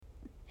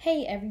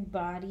Hey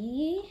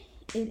everybody,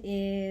 it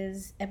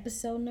is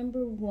episode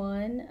number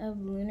 1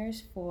 of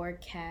Lunar's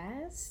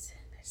Forecast.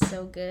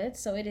 So good.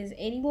 So it is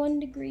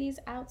 81 degrees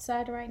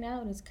outside right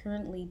now. It is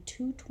currently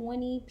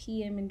 2:20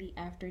 p.m. in the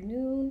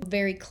afternoon.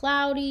 Very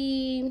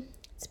cloudy.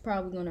 It's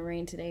probably going to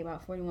rain today,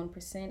 about 41%,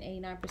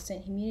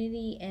 89%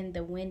 humidity, and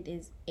the wind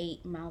is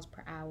 8 miles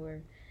per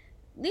hour.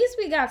 At least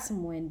we got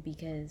some wind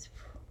because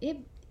it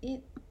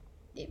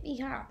be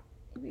hot.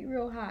 It be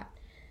real hot.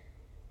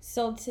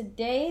 So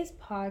today's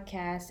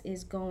podcast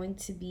is going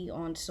to be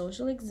on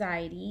social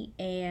anxiety,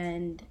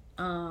 and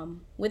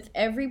with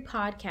every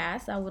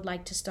podcast, I would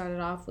like to start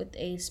it off with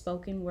a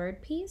spoken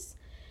word piece.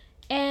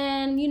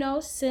 And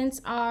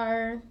since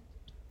our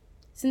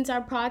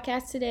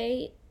podcast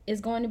today is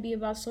going to be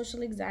about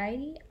social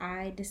anxiety,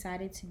 I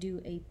decided to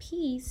do a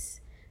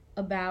piece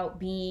about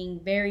being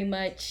very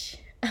much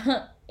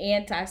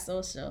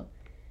antisocial.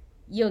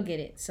 You'll get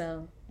it.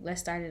 So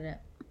let's start it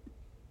up.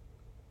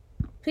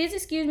 Please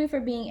excuse me for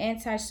being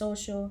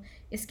antisocial.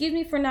 Excuse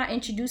me for not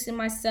introducing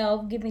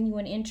myself, giving you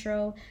an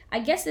intro. I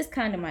guess it's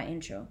kind of my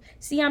intro.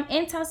 See, I'm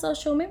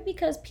antisocial maybe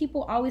because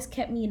people always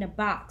kept me in a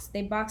box.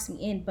 They boxed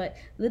me in, but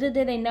little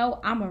did they know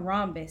I'm a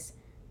rhombus.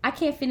 I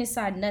can't fit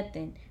inside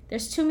nothing.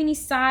 There's too many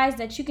sides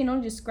that you can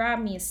only describe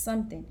me as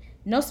something.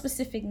 No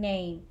specific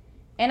name.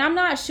 And I'm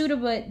not a shooter,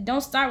 but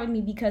don't start with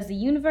me because the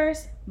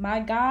universe, my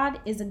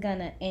God, is a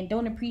gunner and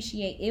don't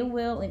appreciate ill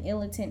will and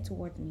ill intent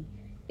towards me.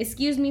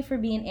 Excuse me for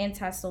being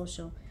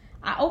antisocial.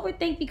 I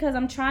overthink because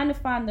I'm trying to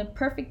find the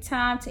perfect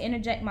time to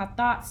interject my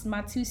thoughts,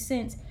 my 2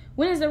 cents.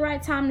 When is the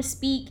right time to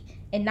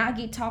speak and not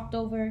get talked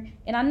over?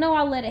 And I know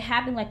I'll let it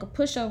happen like a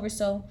pushover,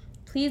 so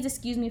please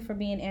excuse me for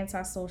being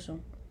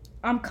antisocial.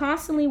 I'm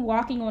constantly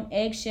walking on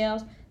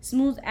eggshells,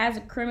 smooth as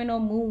a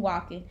criminal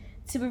moonwalking,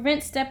 to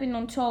prevent stepping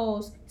on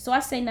toes, so I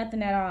say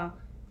nothing at all.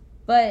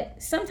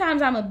 But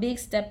sometimes I'm a big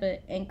stepper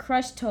and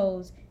crush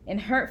toes and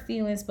hurt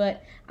feelings,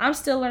 but I'm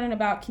still learning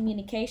about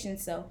communication,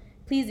 so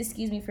please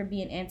excuse me for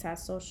being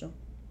antisocial.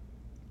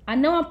 I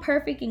know I'm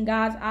perfect in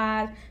God's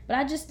eyes, but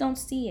I just don't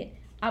see it.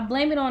 I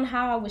blame it on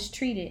how I was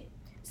treated.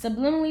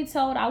 Subliminally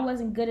told I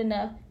wasn't good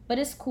enough, but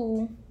it's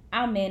cool.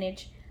 I'll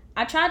manage.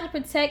 I try to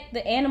protect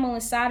the animal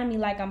inside of me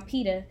like I'm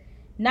PETA.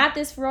 Not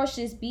this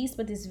ferocious beast,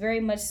 but this very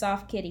much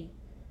soft kitty.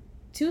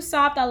 Too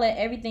soft, I let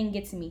everything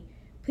get to me.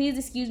 Please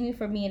excuse me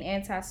for being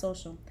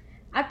antisocial.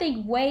 I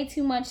think way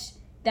too much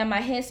that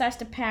my head starts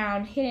to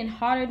pound, hitting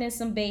harder than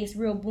some bass,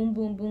 real boom,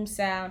 boom, boom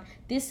sound.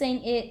 This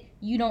ain't it.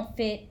 You don't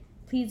fit.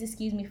 Please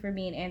excuse me for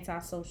being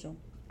antisocial.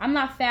 I'm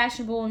not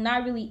fashionable,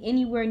 not really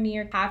anywhere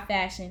near high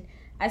fashion.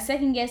 I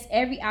second guess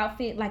every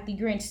outfit like the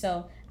Grinch,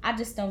 so I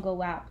just don't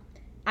go out.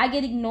 I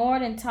get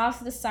ignored and tossed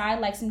to the side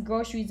like some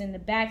groceries in the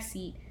back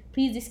seat.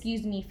 Please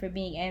excuse me for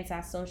being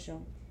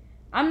antisocial.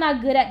 I'm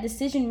not good at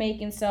decision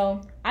making,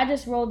 so I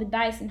just roll the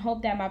dice and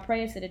hope that my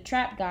prayers to the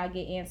trap god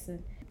get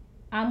answered.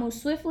 I move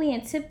swiftly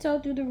and tiptoe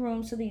through the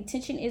room so the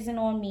attention isn't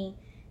on me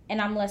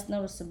and I'm less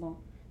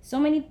noticeable. So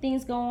many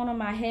things go on in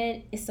my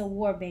head, it's a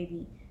war,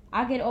 baby.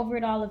 I'll get over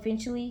it all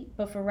eventually,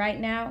 but for right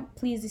now,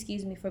 please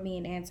excuse me for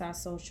being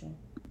antisocial.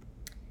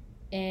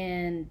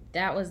 And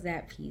that was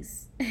that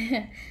piece.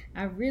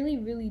 I really,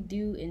 really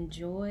do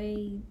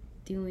enjoy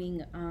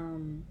doing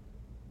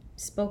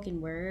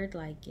spoken word.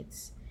 Like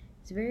it's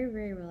very,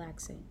 very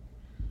relaxing.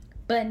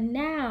 But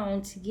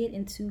now to get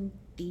into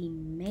the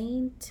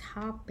main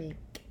topic,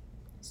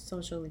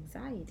 social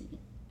anxiety.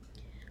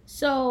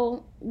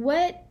 So,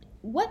 what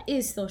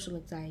is social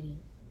anxiety?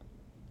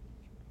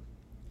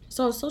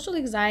 So, social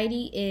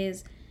anxiety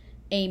is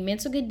a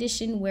mental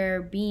condition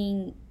where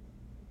being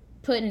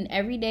put in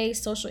everyday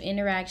social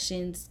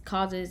interactions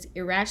causes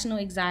irrational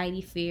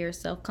anxiety, fear,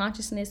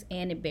 self-consciousness,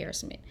 and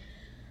embarrassment.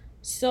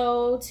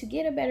 So, to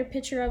get a better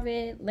picture of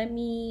it, let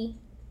me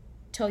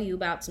tell you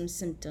about some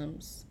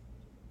symptoms.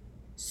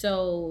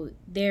 So,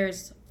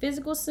 there's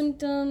physical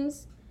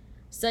symptoms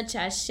such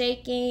as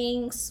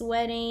shaking,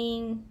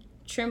 sweating,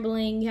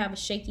 trembling, you have a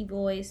shaky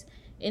voice,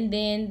 and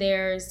then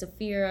there's the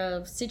fear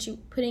of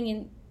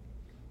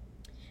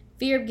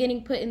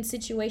getting put in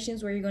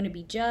situations where you're going to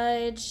be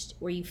judged,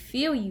 where you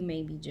feel you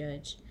may be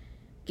judged,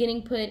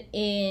 getting put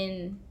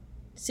in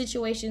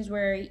situations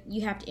where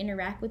you have to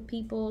interact with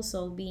people,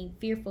 so being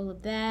fearful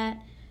of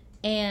that,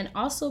 and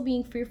also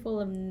being fearful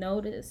of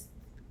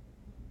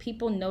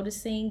people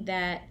noticing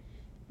that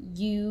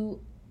you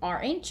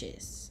are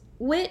anxious,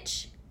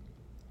 which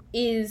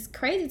is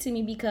crazy to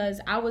me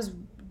because I was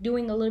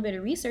doing a little bit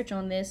of research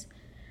on this,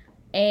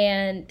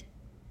 and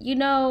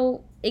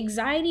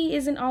anxiety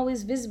isn't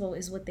always visible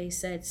is what they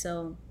said.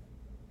 So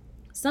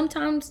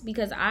sometimes,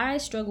 because I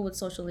struggle with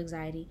social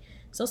anxiety,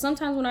 so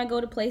sometimes when I go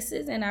to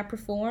places and I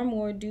perform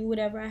or do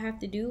whatever I have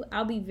to do,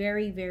 I'll be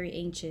very, very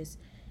anxious,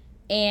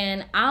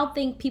 and I'll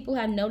think people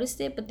have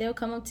noticed it, but they'll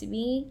come up to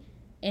me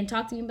and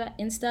talk to me about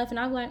and stuff, and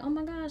I'll be like, oh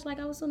my gosh, like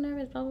I was so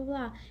nervous, blah blah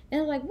blah.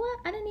 And I'm like, what?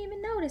 I didn't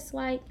even notice.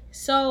 Like,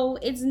 so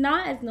it's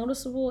not as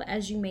noticeable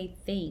as you may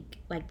think,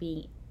 like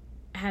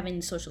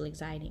having social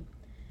anxiety.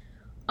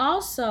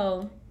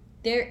 Also,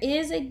 there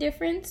is a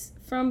difference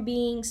from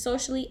being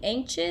socially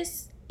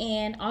anxious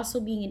and also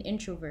being an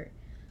introvert.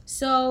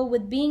 So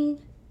with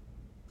being,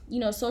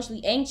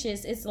 socially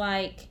anxious, it's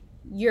like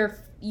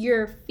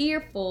you're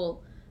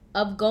fearful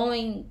of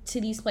going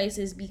to these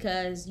places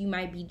because you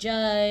might be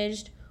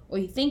judged, or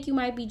you think you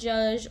might be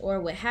judged, or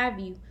what have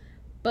you.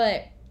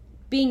 But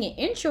being an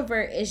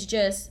introvert is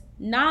just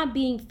not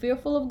being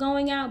fearful of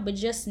going out, but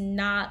just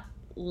not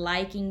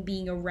liking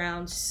being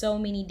around so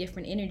many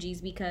different energies,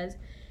 because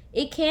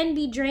it can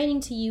be draining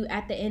to you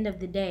at the end of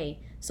the day.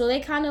 So they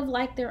kind of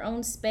like their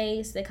own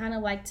space. They kind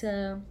of like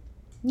to,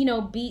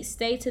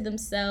 stay to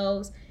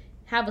themselves,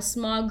 have a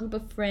small group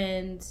of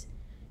friends,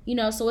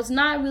 so it's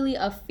not really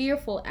a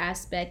fearful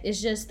aspect.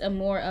 It's just a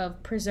more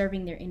of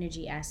preserving their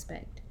energy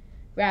aspect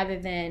rather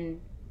than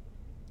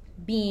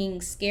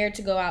being scared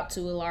to go out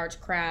to a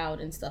large crowd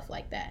and stuff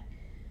like that.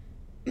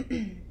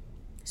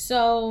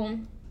 So,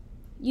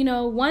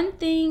 one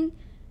thing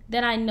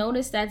that I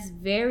noticed that's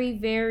very,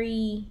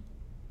 very,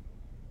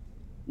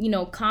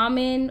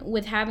 common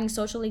with having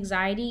social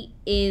anxiety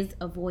is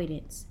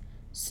avoidance.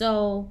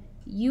 So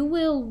you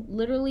will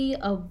literally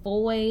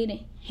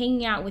avoid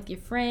hanging out with your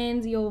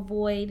friends. You'll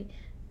avoid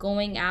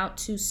going out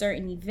to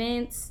certain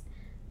events.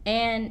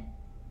 And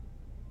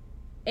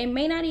it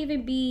may not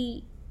even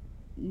be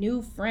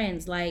new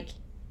friends. Like,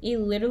 it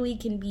literally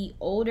can be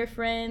older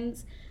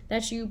friends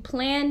that you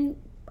plan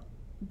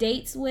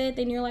dates with,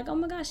 and you're like, oh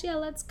my gosh, yeah,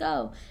 let's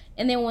go.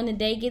 And then when the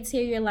day gets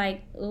here, you're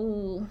like,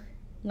 ooh,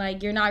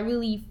 like you're not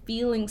really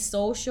feeling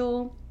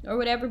social or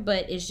whatever,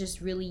 but it's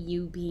just really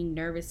you being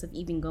nervous of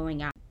even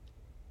going out.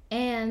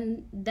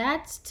 And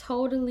that's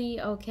totally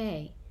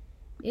okay.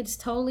 It's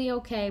totally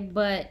okay,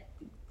 but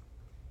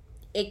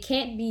it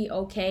can't be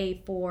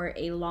okay for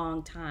a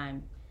long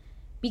time,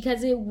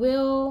 because it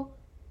will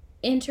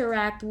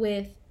interact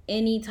with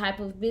any type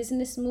of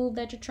business move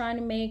that you're trying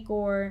to make,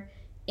 or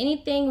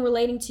anything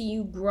relating to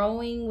you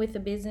growing with a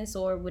business,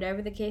 or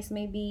whatever the case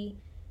may be.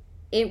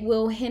 It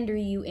will hinder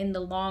you in the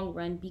long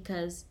run,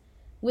 because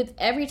with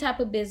every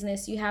type of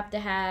business, you have to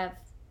have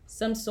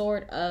some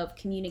sort of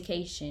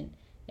communication.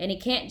 And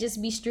it can't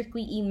just be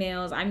strictly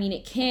emails. I mean,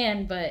 it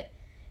can, but,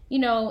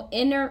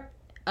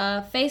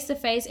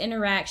 face-to-face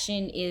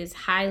interaction is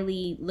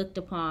highly looked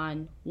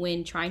upon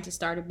when trying to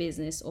start a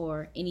business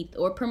or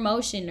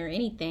promotion or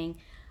anything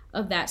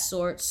of that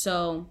sort.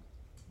 So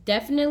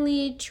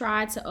definitely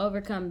try to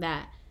overcome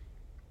that.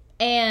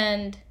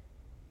 And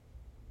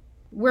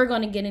we're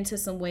going to get into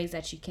some ways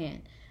that you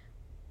can.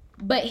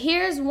 But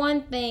here's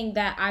one thing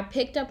that I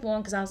picked up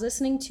on, because I was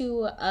listening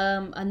to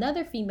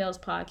another female's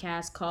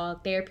podcast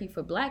called Therapy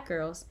for Black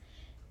Girls.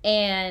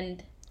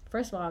 And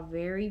first of all,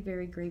 very,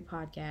 very great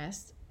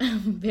podcast.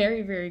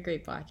 Very, very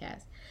great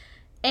podcast.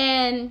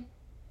 And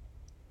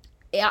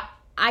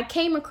I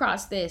came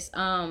across this.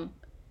 To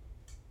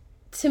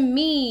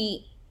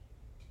me,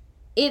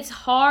 it's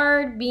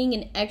hard being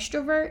an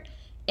extrovert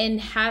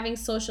and having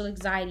social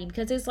anxiety,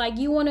 because it's like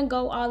you want to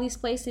go all these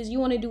places, you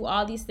want to do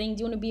all these things,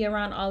 you want to be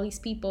around all these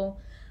people,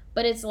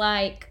 but it's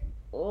like,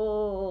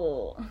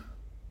 oh,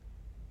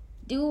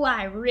 do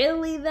I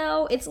really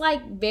though? It's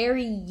like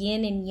very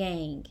yin and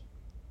yang,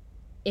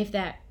 if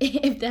that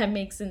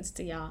makes sense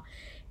to y'all.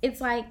 It's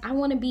like I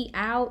want to be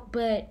out,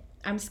 but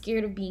I'm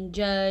scared of being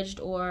judged,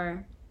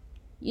 or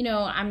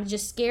I'm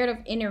just scared of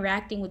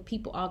interacting with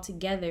people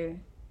altogether.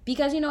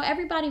 Because,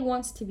 everybody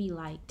wants to be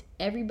liked.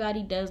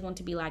 Everybody does want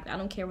to be liked. I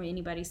don't care what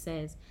anybody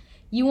says.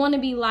 You want to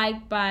be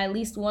liked by at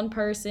least one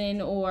person,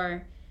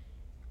 or,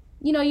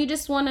 you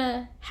just want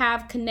to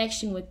have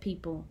connection with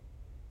people.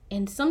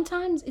 And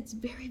sometimes it's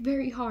very,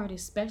 very hard,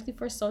 especially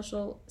for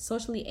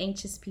socially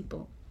anxious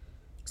people.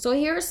 So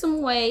here are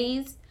some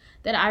ways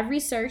that I've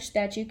researched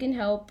that you can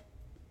help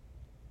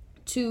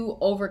to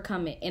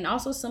overcome it. And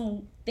also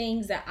some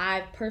things that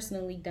I've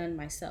personally done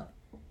myself.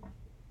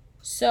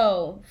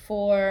 So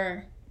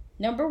for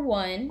number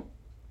one,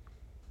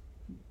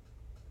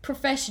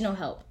 professional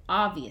help.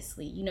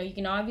 Obviously, you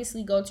can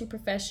obviously go to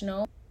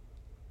professional.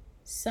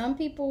 Some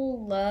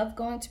people love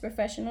going to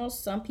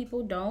professionals, some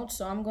people don't.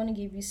 So I'm going to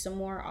give you some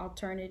more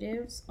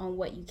alternatives on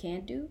what you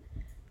can do.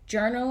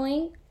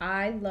 Journaling.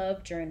 I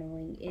love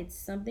journaling. It's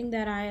something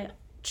that I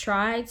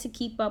try to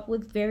keep up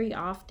with very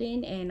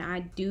often, and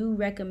I do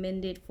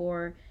recommend it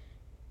for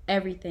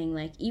everything.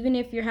 Like, even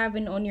if you're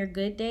having on your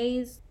good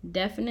days,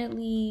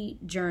 definitely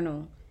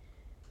journal.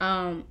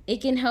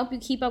 It can help you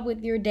keep up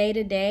with your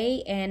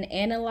day-to-day and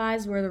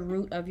analyze where the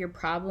root of your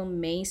problem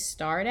may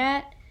start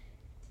at.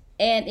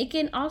 And it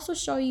can also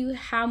show you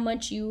how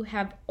much you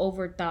have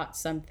overthought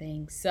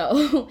something.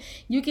 So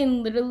you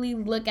can literally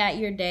look at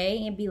your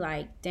day and be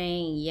like,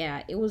 dang,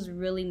 yeah, it was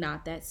really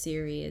not that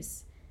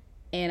serious.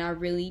 And I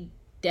really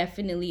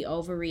definitely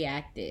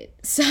overreacted.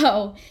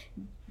 So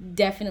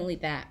definitely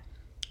that.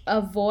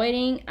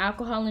 Avoiding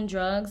alcohol and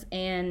drugs.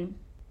 And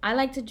I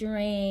like to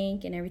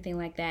drink and everything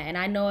like that. And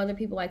I know other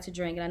people like to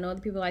drink, and I know other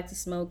people like to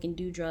smoke and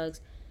do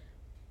drugs.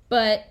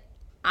 But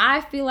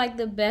I feel like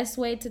the best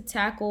way to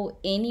tackle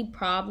any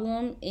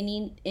problem,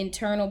 any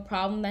internal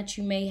problem that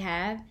you may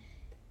have,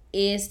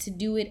 is to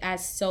do it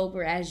as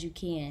sober as you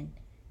can.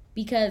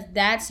 Because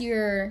that's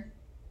your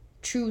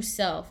true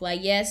self.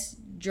 Like, yes,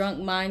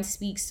 drunk minds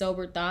speak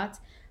sober thoughts,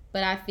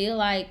 but I feel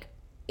like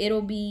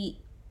it'll be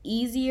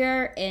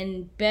easier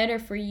and better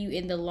for you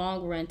in the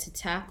long run to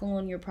tackle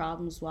on your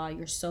problems while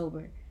you're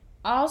sober.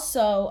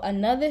 Also,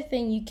 another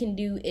thing you can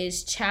do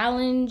is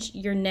challenge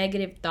your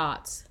negative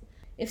thoughts.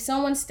 If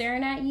someone's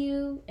staring at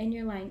you and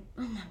you're like,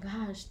 oh my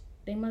gosh,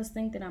 they must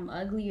think that I'm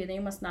ugly or they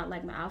must not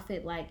like my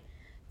outfit. Like,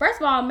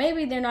 first of all,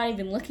 maybe they're not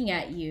even looking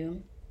at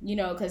you,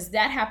 because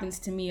that happens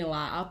to me a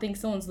lot. I'll think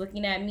someone's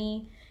looking at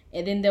me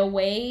and then they'll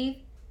wave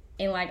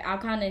and like I'll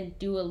kind of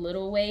do a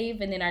little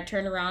wave and then I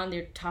turn around,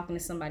 they're talking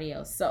to somebody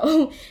else.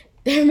 So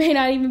they may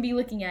not even be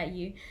looking at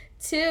you.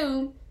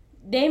 Two,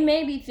 they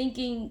may be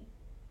thinking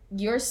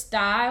your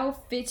style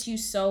fits you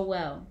so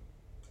well.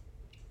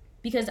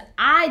 Because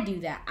I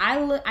do that.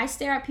 I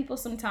stare at people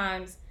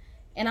sometimes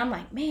and I'm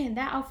like, man,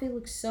 that outfit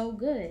looks so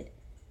good.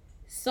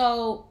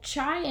 So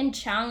try and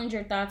challenge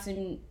your thoughts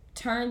and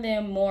turn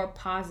them more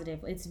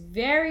positive. It's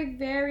very,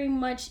 very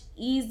much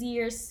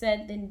easier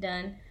said than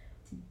done,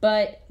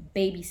 but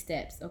baby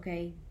steps,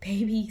 okay?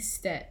 Baby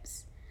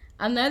steps.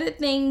 Another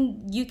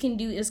thing you can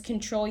do is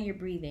control your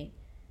breathing.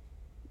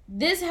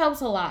 This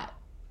helps a lot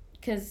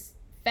because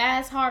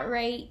fast heart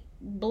rate,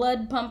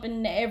 blood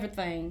pumping,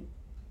 everything.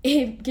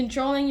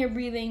 Controlling your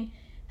breathing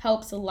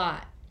helps a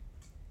lot.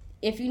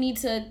 If you need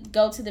to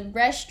go to the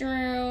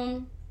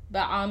restroom,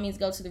 by all means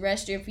go to the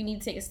restroom. If you need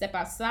to take a step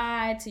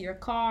outside to your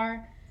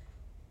car,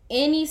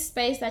 any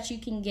space that you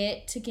can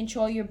get to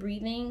control your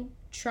breathing,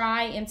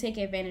 try and take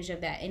advantage of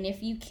that. And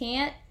if you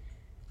can't,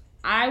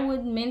 I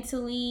would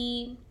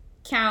mentally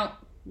count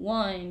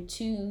 1,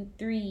 2,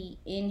 3,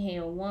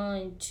 inhale,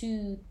 1,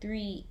 2,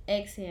 3,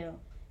 exhale.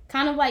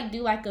 Kind of like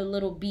do like a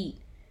little beat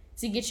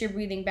to get your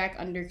breathing back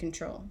under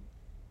control.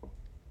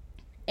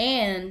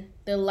 And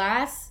the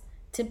last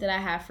tip that I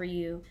have for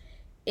you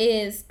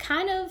is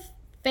kind of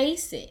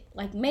face it,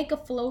 like make a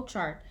flow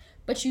chart.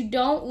 But you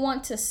don't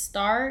want to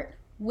start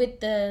with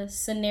the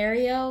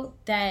scenario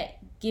that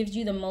gives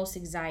you the most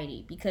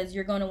anxiety because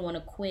you're going to want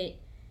to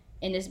quit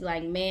and just be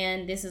like,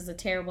 man, this is a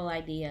terrible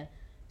idea.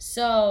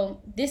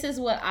 So this is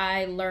what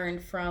I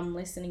learned from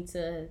listening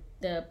to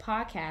the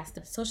podcast,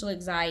 the Social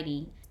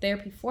Anxiety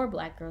Therapy for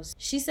Black Girls.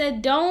 She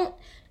said,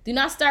 do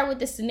not start with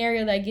the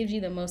scenario that gives you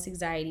the most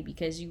anxiety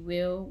because you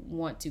will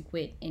want to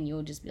quit and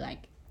you'll just be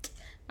like,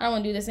 I don't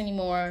want to do this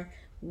anymore,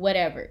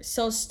 whatever.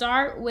 So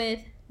start with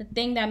the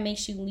thing that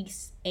makes you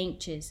least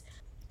anxious.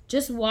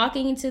 Just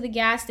walking into the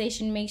gas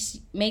station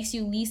makes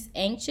you least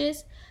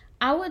anxious.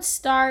 I would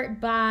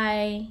start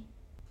by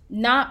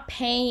not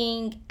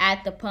paying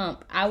at the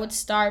pump. I would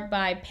start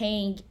by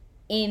paying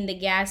in the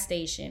gas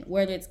station,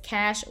 whether it's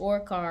cash or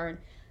card.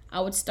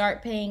 I would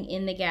start paying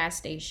in the gas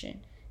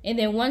station. And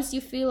then once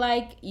you feel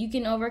like you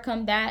can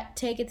overcome that,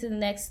 take it to the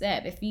next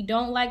step. If you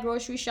don't like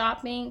grocery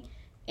shopping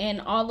and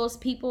all those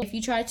people, if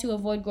you try to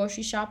avoid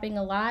grocery shopping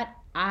a lot,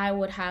 I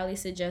would highly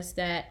suggest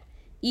that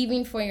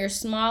even for your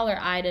smaller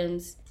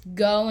items,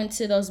 go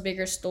into those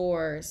bigger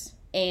stores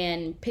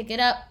and pick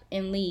it up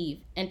and leave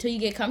until you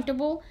get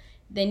comfortable.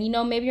 Then,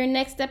 maybe your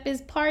next step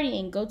is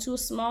partying. Go to a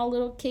small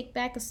little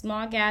kickback, a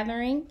small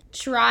gathering.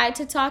 Try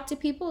to talk to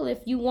people. If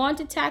you want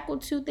to tackle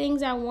 2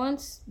 things at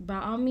once,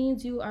 by all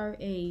means, you are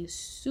a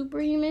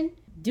superhuman.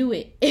 Do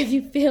it if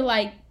you feel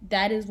like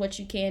that is what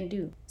you can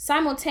do.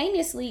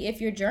 Simultaneously,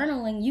 if you're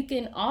journaling, you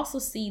can also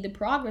see the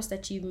progress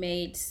that you've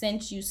made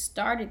since you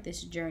started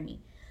this journey.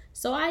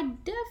 So I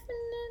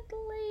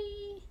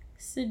definitely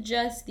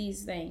suggest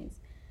these things.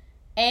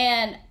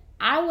 And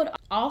I would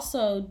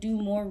also do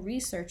more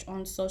research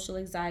on social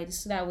anxiety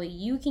so that way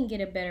you can get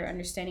a better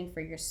understanding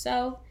for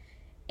yourself.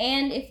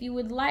 And if you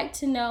would like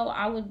to know,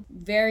 I would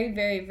very,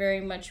 very,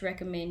 very much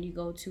recommend you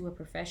go to a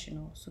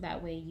professional so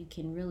that way you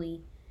can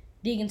really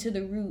dig into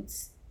the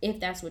roots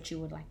if that's what you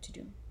would like to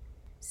do.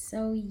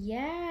 So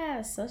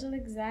yeah, social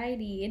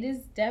anxiety,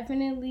 it's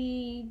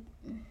definitely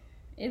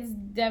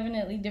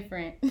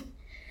different.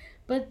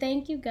 But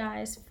thank you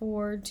guys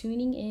for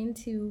tuning in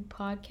to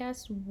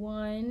podcast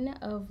 1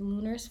 of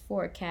Lunar's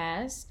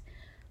Forecast.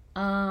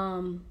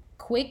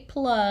 Quick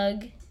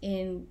plug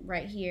in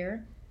right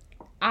here.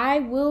 I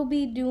will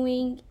be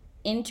doing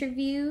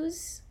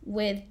interviews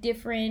with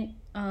different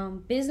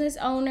business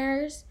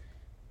owners,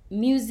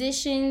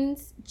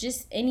 musicians,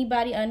 just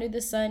anybody under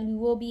the sun. We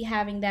will be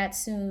having that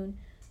soon.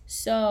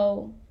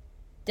 So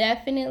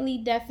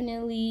definitely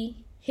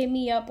hit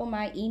me up on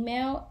my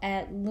email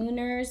at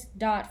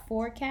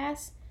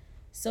lunars.forecast.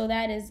 So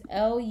that is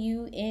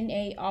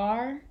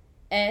LUNARS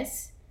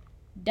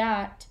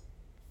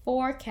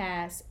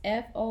forecast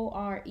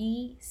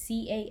FORECAST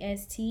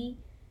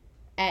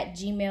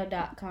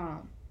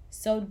 @gmail.com.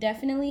 So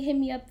definitely hit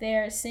me up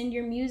there. Send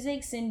your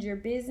music, send your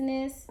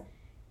business.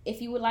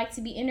 If you would like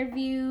to be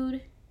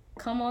interviewed,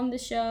 come on the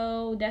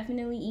show.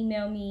 Definitely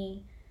email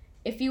me.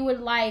 If you would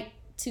like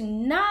to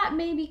not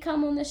maybe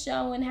come on the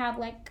show and have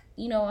a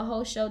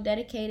whole show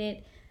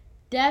dedicated,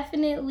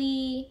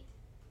 definitely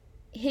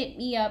hit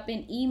me up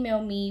and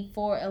email me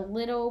for a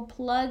little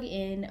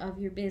plug-in of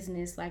your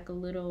business, like a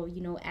little,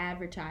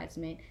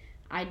 advertisement.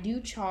 I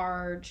do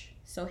charge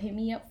So hit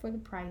me up for the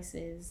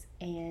prices.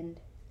 And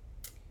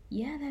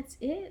yeah, that's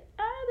it.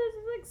 This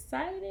is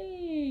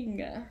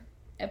exciting.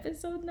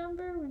 Episode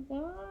number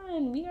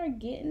 1. We are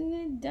getting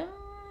it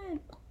done. I'm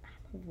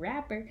a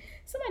rapper.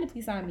 Somebody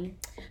please sign me.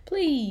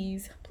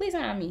 Please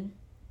sign me.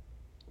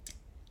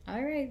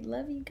 All right,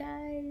 love you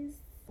guys.